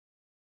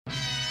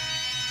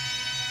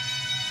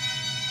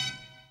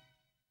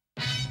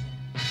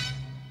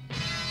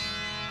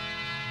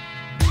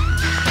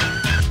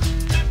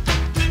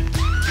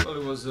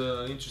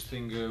was an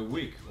interesting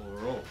week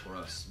overall for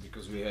us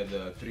because we had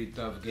 3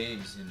 tough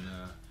games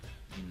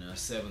in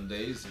 7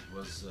 days. It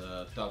was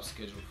a tough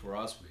schedule for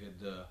us. We had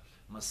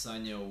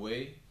Massagna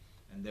away,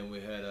 and then we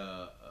had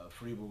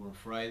Fribourg on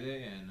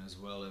Friday, and as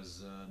well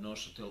as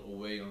Neuchâtel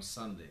away on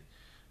Sunday.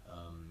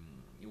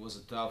 It was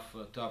a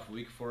tough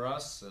week for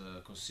us,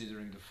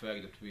 considering the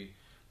fact that we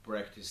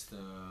practiced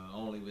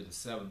only with the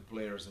 7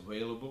 players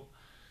available.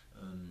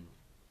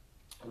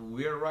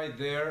 We are right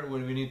there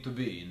where we need to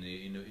be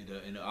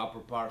in the upper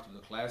part of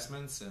the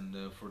classements,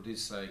 and for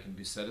this I can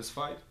be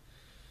satisfied.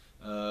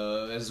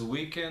 As a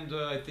weekend,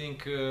 I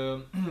think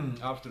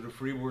after the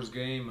Fribourg's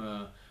game,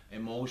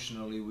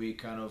 emotionally we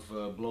kind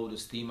of blow the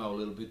steam out a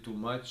little bit too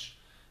much.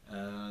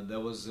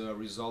 That was a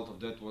result of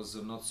that was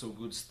a not so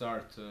good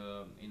start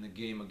in the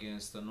game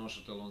against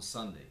Neuchâtel on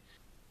Sunday.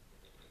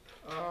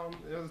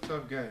 It was a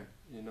tough game.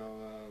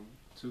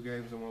 2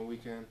 games in 1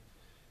 weekend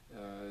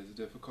is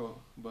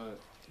difficult, but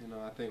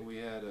I think we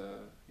had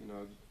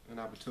an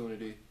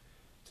opportunity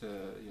to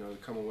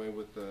come away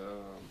with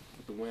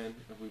the win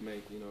if we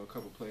make a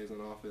couple plays on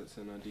offense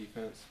and on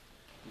defense.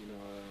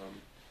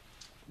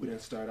 We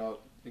didn't start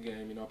out the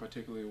game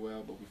particularly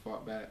well, but we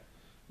fought back,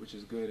 which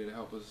is good. It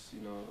helped us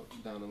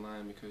down the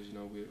line because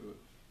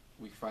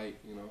we fight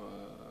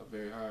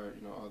very hard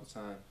all the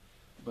time.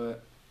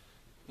 But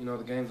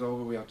the game's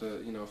over. We have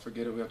to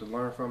forget it. We have to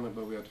learn from it,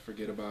 but we have to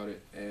forget about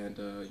it, and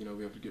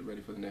we have to get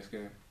ready for the next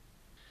game.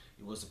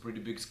 It was a pretty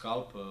big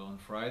scalp on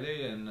Friday,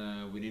 and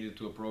we needed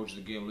to approach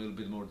the game a little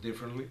bit more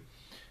differently.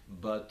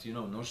 But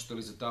Neuchâtel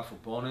is a tough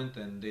opponent,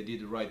 and they did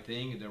the right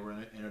thing. They were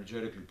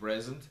energetically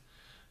present.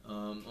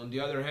 On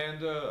the other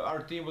hand,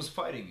 our team was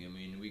fighting. I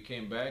mean, we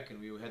came back and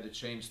we had the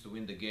chance to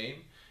win the game,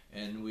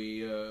 and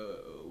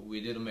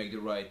we didn't make the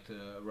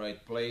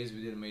right plays.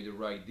 We didn't make the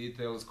right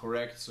details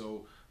correct.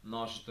 So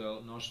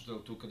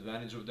Neuchâtel took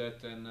advantage of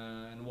that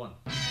and won.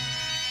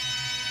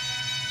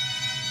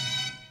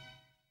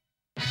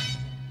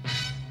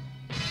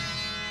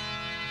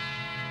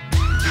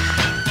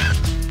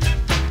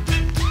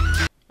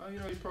 You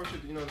approach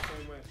it the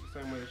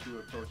same way that you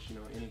would approach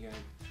any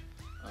game.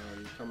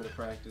 You come into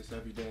practice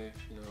every day,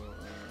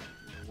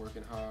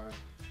 working hard,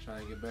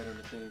 trying to get better in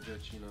the things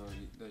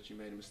that you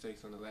made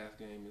mistakes on the last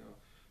game.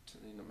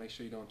 Make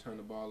sure you don't turn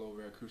the ball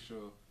over at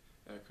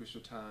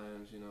crucial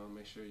times.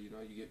 Make sure you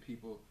get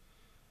people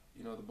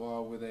the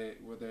ball where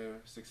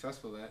they're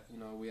successful at.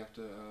 We have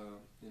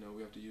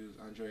to use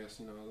Andreas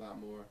a lot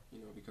more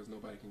because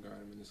nobody can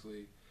guard him in this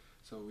league.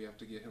 So we have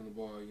to get him the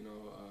ball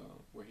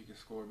where he can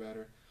score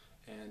better,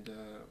 and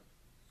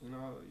you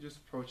just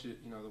approach it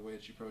the way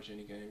that you approach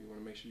any game. You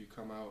want to make sure you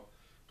come out,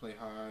 play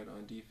hard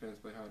on defense,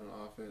 play hard on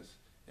offense,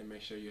 and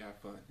make sure you have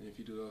fun. And if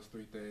you do those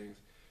 3 things,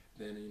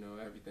 then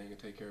everything will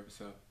take care of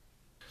itself.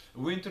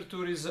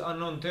 Winterthur is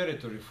unknown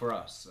territory for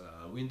us.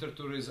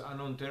 Winterthur is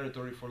unknown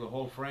territory for the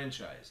whole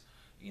franchise.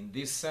 In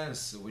this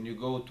sense, when you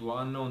go to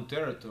unknown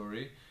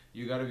territory,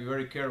 you got to be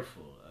very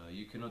careful.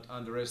 You cannot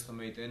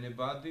underestimate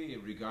anybody,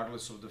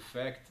 regardless of the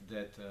fact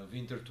that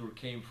Winterthur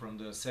came from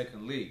the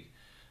 2nd league.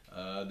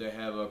 They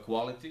have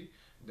quality,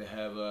 they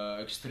have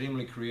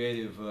extremely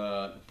creative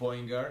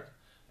point guard,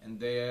 and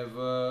they have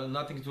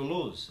nothing to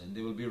lose, and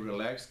they will be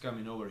relaxed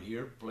coming over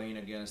here playing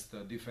against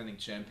defending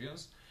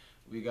champions.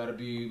 We gotta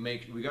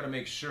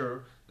make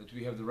sure that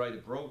we have the right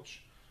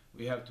approach.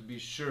 We have to be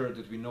sure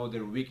that we know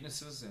their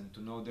weaknesses and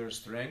to know their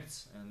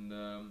strengths, and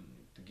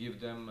to give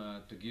them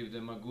a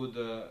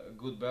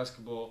good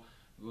basketball,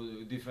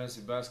 good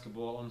defensive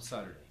basketball on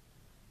Saturday.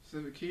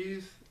 Specific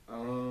keys.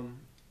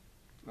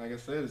 Like I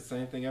said, it's the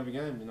same thing every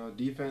game.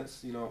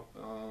 Defense.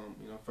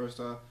 First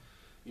off,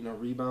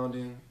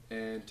 rebounding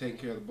and taking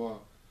care of the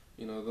ball.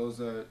 Those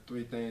are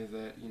 3 things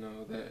that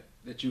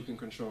that you can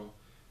control.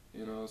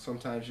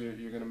 Sometimes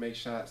you're gonna make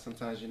shots.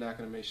 Sometimes you're not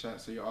gonna make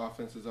shots. So your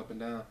offense is up and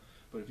down.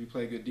 But if you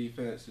play good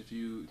defense, if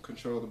you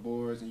control the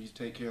boards and you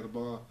take care of the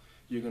ball,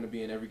 you're gonna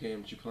be in every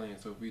game that you're playing.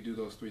 So if we do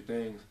those 3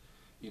 things,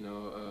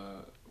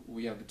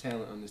 we have the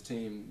talent on this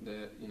team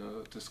that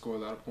to score a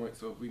lot of points.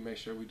 So if we make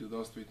sure we do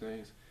those 3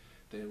 things,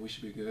 then we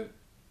should be good.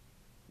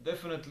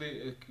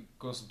 Definitely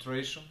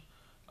concentration.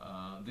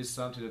 This is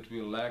something that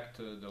we lacked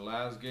the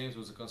last games,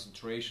 was a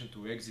concentration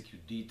to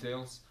execute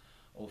details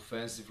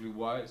offensively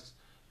wise,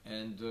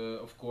 and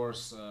of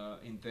course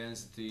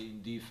intensity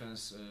in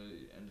defense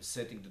and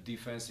setting the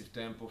defensive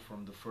tempo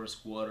from the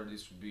first quarter.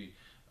 This would be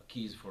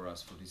keys for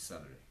us for this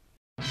Saturday.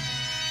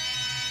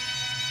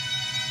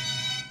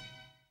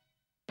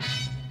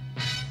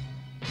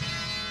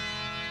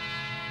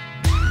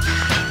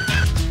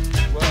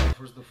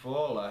 First of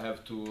all, I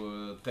have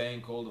to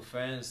thank all the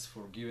fans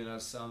for giving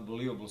us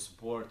unbelievable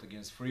support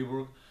against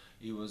Fribourg.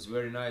 It was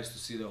very nice to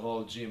see the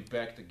whole gym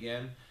packed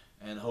again,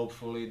 and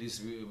hopefully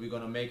we're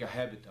gonna make a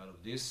habit out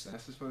of this.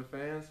 Message for the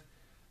fans: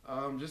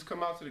 just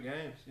come out to the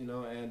games,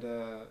 and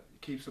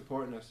keep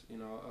supporting us.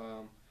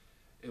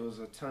 It was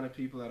a ton of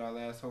people at our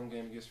last home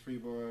game against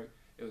Fribourg.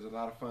 It was a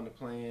lot of fun to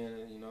play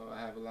in. I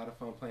have a lot of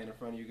fun playing in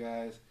front of you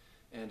guys,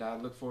 and I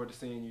look forward to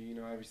seeing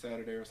you, every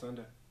Saturday or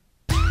Sunday.